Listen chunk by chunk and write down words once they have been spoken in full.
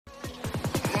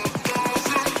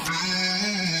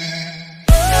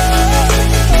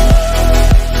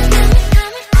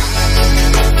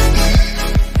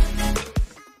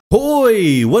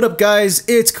Ahoy! What up guys,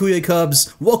 it's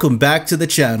KuyaKubz. Welcome back to the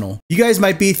channel. You guys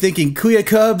might be thinking,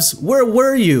 KuyaKubz, where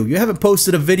were you? You haven't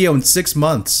posted a video in 6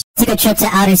 months. Took a trip to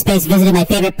outer space, visited my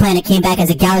favorite planet, came back as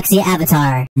a galaxy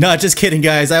avatar. Nah, just kidding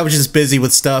guys, I was just busy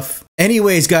with stuff.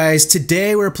 Anyways guys,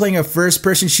 today we're playing a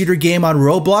first-person shooter game on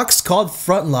Roblox called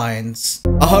Frontlines.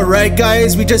 Alright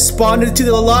guys, we just spawned into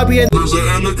the lobby and there's an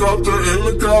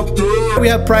helicopter! We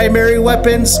have primary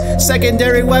weapons,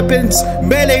 secondary weapons,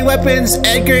 melee weapons,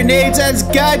 and grenades as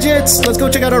gadgets. Let's go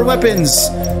check out our weapons.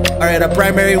 Alright, a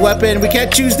primary weapon. We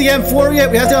can't choose the M4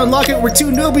 yet. We have to unlock it. We're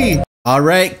too newbie.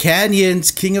 Alright, canyons,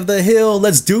 king of the hill.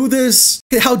 Let's do this.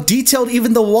 Look at how detailed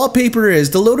even the wallpaper is.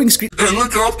 The loading screen.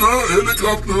 Helicopter!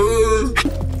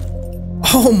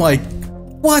 Oh my.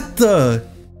 What the?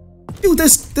 Dude,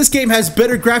 this game has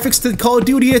better graphics than Call of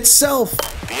Duty itself.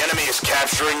 The enemy is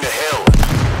capturing the hill.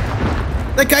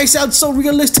 That guy sounds so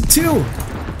realistic too.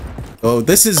 Oh,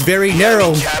 this is very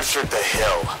narrow. Captured the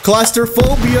hill.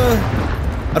 Claustrophobia.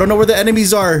 I don't know where the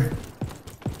enemies are.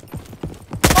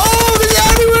 Oh, they're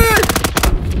everywhere!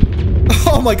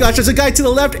 Oh my gosh, there's a guy to the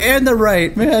left and the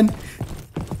right, man.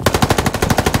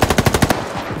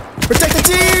 Protect the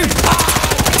team!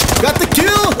 Got the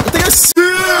kill! I think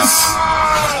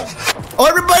oh,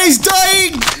 everybody's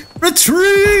dying!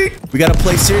 Retreat! We gotta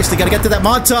play seriously, gotta get to that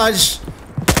montage.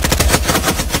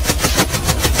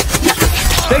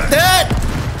 Take that!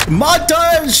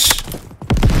 Montage!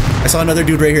 I saw another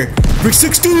dude right here.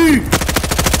 360!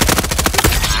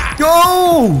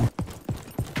 Go!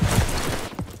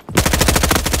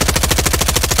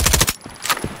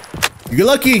 You're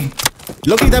lucky.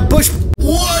 You're lucky that bush.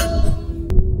 What?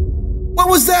 What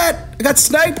was that? I got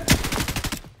sniped.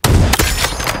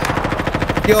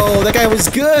 Yo, that guy was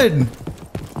good.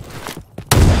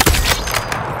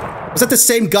 Was that the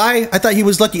same guy? I thought he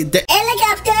was lucky.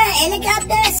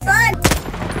 Helicopter, spawn!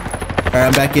 Alright,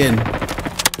 I'm back in.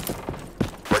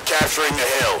 We're capturing the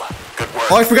hill. Good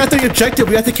work. Oh, I forgot the objective.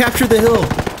 We have to capture the hill.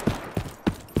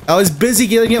 I was busy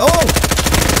getting it. Oh!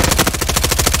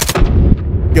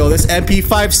 Yo, this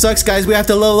MP5 sucks, guys. We have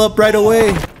to level up right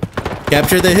away.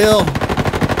 Capture the hill.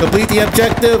 Complete the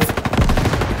objective.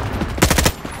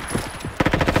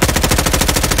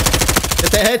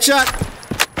 Get the headshot.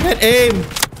 Get aim.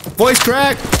 Voice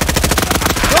crack.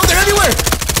 Oh, they're everywhere.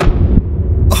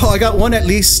 Oh, I got one at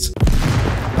least.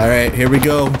 Alright, here we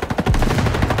go.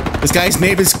 This guy's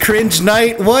name is Cringe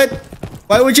Knight. What?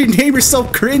 Why would you name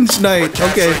yourself Cringe Knight?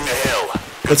 Okay.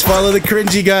 Let's follow the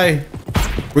cringy guy.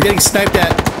 We're getting sniped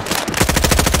at.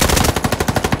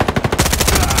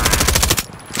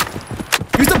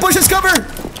 Use the bush as cover!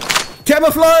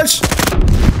 Camouflage!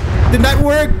 Did not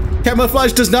work.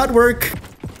 Camouflage does not work.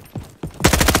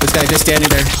 This guy just standing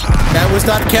there. That was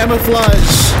not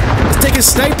camouflage. Let's take a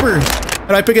sniper. How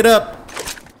do I pick it up?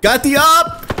 Got the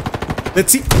op!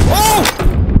 Let's see. Oh!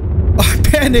 Oh, I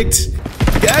panicked.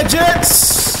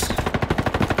 Gadgets!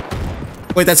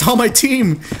 Wait, that's all my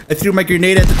team. I threw my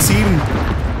grenade at the team.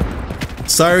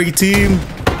 Sorry, team.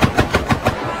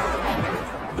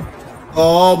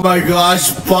 Oh my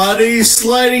gosh, body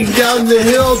sliding down the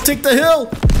hill. Take the hill.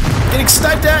 Getting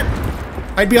sniped at.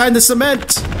 Hide behind the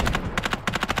cement.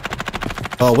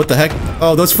 Oh, what the heck?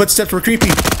 Oh, those footsteps were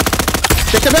creepy.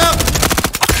 Take them out.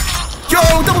 Yo,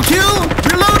 double kill.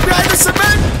 Reload behind the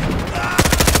cement.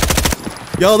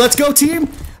 Yo, let's go, team.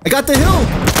 I got the hill.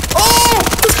 Oh,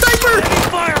 the sniper.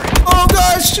 Oh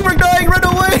gosh, we're dying. Run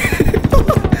away.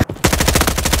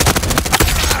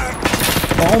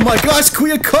 Oh my gosh,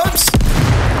 KuyaKubz!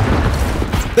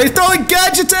 They're throwing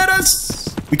gadgets at us!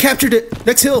 We captured it.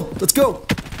 Next hill. Let's go.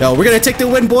 No, we're gonna take the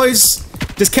win, boys.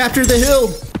 Just capture the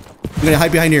hill. I'm gonna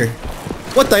hide behind here.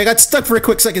 What the? I got stuck for a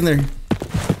quick second there.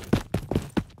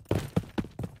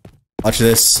 Watch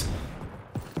this.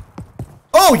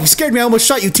 Oh, you scared me. I almost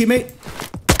shot you, teammate.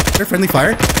 Is there friendly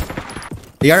fire?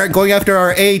 They aren't going after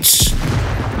our H.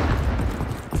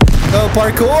 No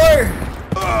parkour!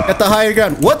 At the higher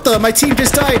ground. What the? My team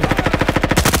just died.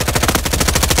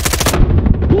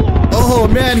 Oh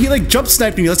man, he like jump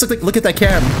sniped me. Let's look at that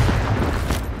cam.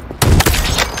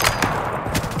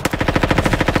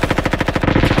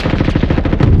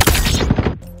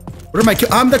 What am I?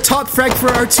 I'm the top frag for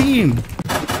our team.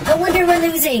 No wonder we're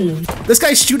losing. This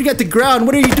guy's shooting at the ground.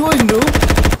 What are you doing,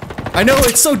 noob? I know,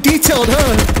 it's so detailed,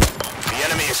 huh? The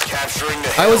enemy is capturing the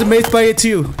hill. I was amazed by it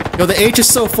too. Yo, the H is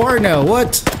so far now.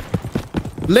 What?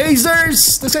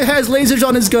 Lasers! This guy has lasers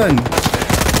on his gun.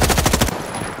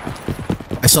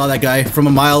 I saw that guy from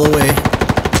a mile away.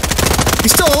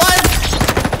 He's still alive!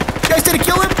 You guys didn't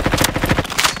kill him?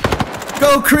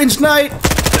 Go, Cringe Knight!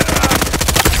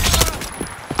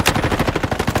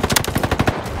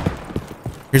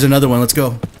 Here's another one. Let's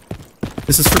go.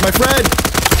 This is for my friend.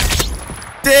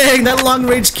 Dang, that long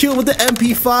range kill with the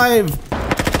MP5.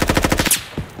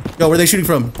 Yo, where are they shooting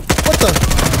from? What the?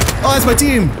 Oh, that's my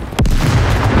team.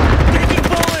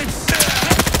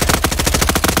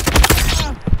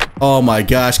 Oh my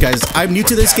gosh, guys. I'm new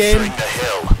to this game.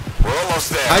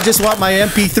 I just want my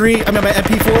MP3. I mean, my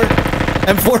MP4.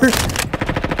 M4.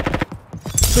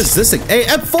 What is this thing? Hey,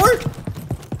 M4?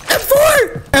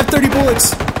 M4! I have 30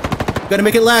 bullets. Gotta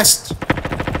make it last.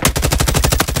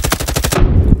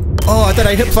 Oh, I thought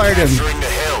I hip fired him.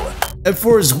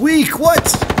 M4 is weak. What?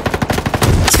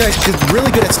 This guy's just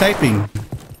really good at sniping.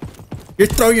 You're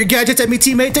throwing your gadgets at me,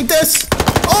 teammate. Take this.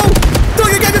 Oh, throw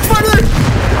your gadgets farther.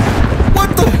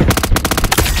 What the?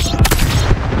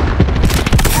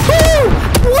 Woo!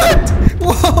 What?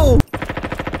 Whoa!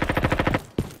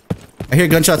 I hear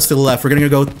gunshots to the left. We're gonna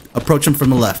go approach him from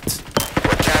the left.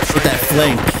 With that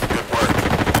flank.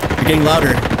 You're getting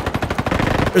louder.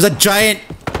 There's a giant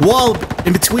wall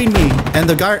in between me and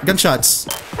the gunshots.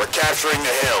 We're capturing the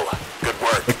hill. Good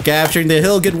work. We're capturing the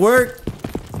hill. Good work.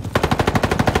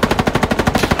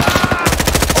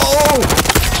 Oh!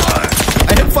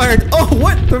 I hip fired. Oh,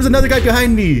 what? There was another guy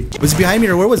behind me. Was he behind me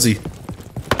or where was he?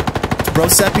 Bro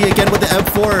Seppi again with the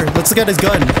M4. Let's look at his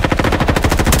gun.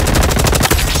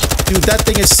 Dude, that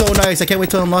thing is so nice. I can't wait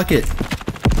to unlock it.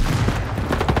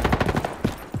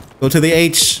 Go to the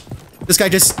H. This guy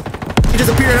he just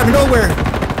appeared out of nowhere.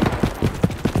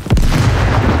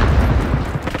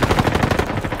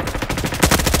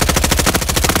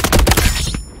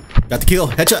 Got the kill.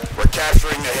 Headshot. We're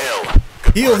capturing the hill.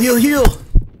 Heal, heal, heal.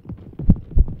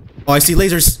 Oh, I see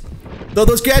lasers. Throw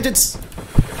those gadgets.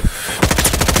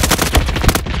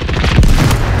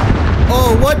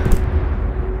 Oh, what?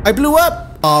 I blew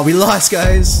up. Oh, we lost,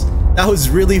 guys. That was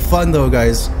really fun, though,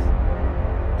 guys.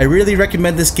 I really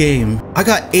recommend this game. I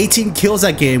got 18 kills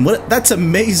that game. What? That's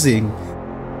amazing.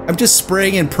 I'm just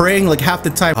spraying and praying like half the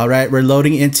time. All right, we're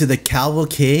loading into the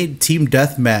Cavalcade Team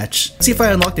Deathmatch. Let's see if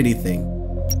I unlocked anything.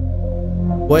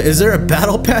 What, is there a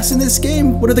battle pass in this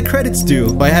game? What do the credits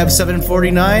do? I have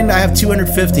 749, I have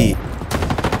 250. Dude,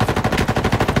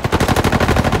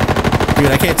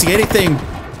 I can't see anything.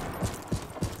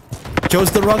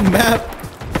 Chose the wrong map.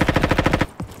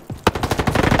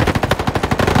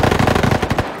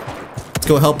 Let's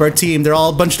go help our team. They're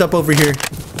all bunched up over here.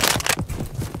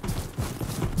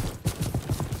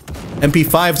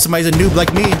 MP5, somebody's a noob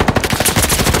like me.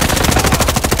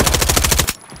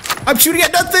 I'm shooting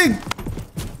at nothing!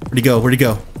 Where'd he go? Where'd he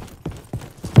go?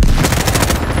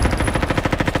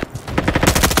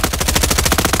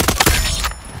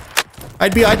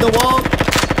 I'd be behind the wall.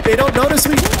 They don't notice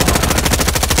me.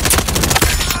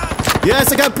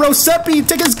 Yes, I got Bro Seppi.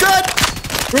 Take his gun.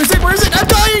 Where is it? Where is it? I'm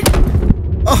dying.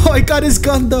 Oh, I got his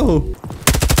gun though.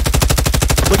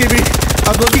 Look at me.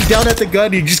 I'm looking down at the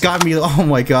gun. He just got me. Oh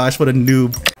my gosh, what a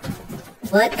noob.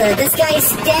 What the? This guy is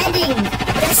standing!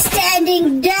 They're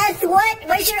standing death! What?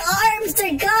 Where's your arms?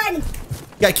 They're gone!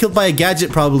 Got killed by a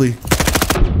gadget, probably.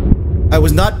 I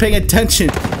was not paying attention.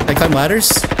 Can I climb ladders?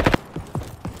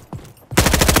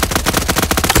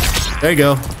 There you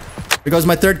go. There goes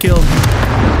my third kill.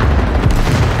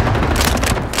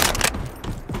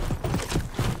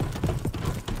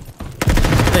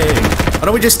 Dang. Why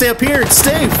don't we just stay up here? It's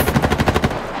safe.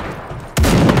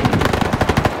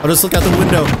 I'll just look out the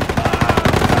window.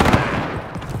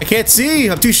 I can't see.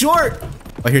 I'm too short.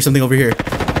 Oh, I hear something over here.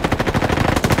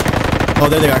 Oh,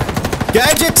 there they are.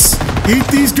 Gadgets! Eat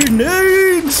these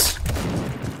grenades!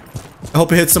 I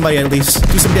hope it hits somebody at least.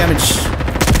 Do some damage.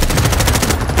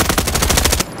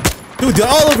 Dude, they're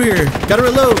all over here. Gotta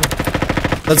reload.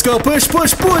 Let's go. Push,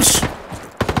 push, push.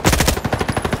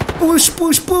 Push,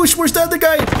 push, push. Where's the other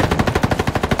guy?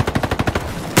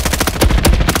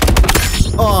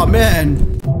 Oh,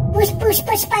 man. Push, push,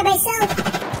 push by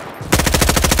myself!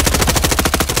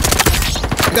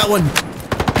 I got one.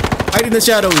 Hide in the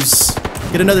shadows.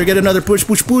 Get another. Push,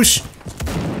 push, push.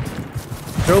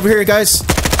 They're over here, guys.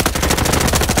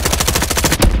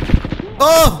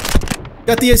 Oh!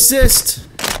 Got the assist.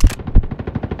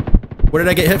 Where did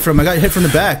I get hit from? I got hit from the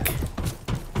back.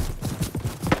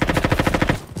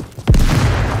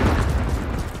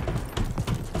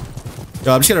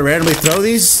 Yo, I'm just gonna randomly throw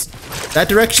these that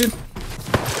direction.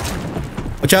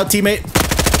 Watch out, teammate.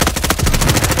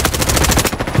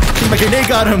 My grenade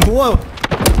got him. Whoa.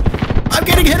 I'm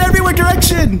getting hit every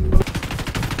direction.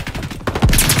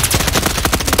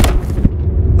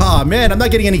 Oh man, I'm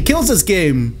not getting any kills this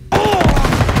game. Come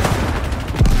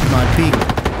on, peek.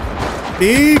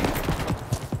 Peek.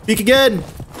 Peek again.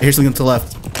 Here's something to the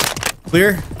left.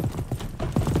 Clear.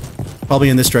 Probably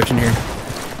in this direction here.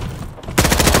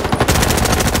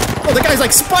 Oh, the guy's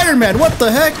like Spider-Man. What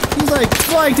the heck? He's like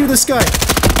flying through the sky.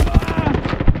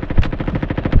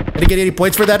 I didn't get any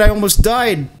points for that. I almost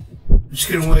died. I'm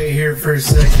just gonna wait here for a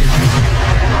second.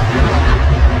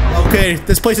 Okay,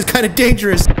 this place is kind of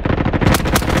dangerous.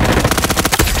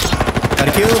 Got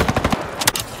a kill.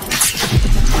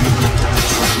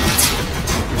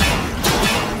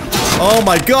 Oh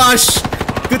my gosh!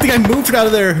 Good thing I moved out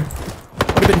of there.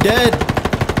 Would have been dead.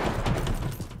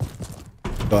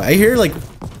 Oh, I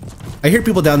hear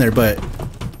people down there, but I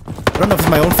don't know if it's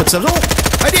my own footsteps. Oh!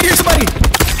 I did hear somebody!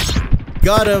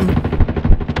 Got him.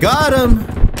 Got him.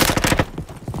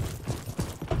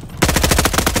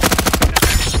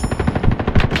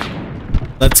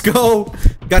 Let's go.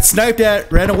 Got sniped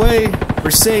at. Ran away.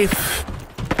 We're safe.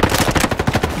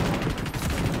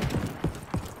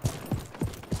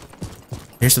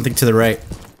 Here's something to the right.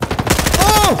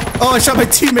 Oh! Oh, I shot my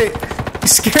teammate. He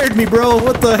scared me, bro.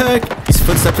 What the heck? These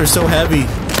footsteps are so heavy.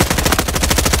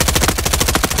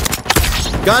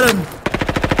 Got him.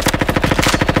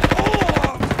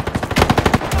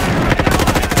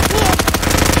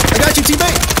 I got you,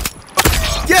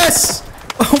 teammate. Yes!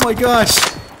 Oh my gosh.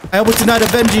 I almost did not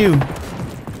avenge you.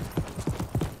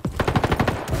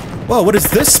 Whoa, what is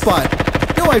this spot?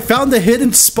 Yo, I found the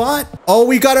hidden spot. Oh,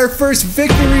 we got our first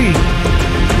victory.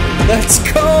 Let's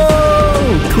go!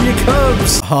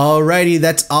 KuyaKubz! Alrighty,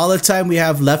 that's all the time we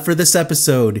have left for this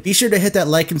episode. Be sure to hit that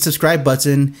like and subscribe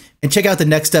button and check out the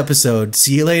next episode.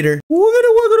 See you later.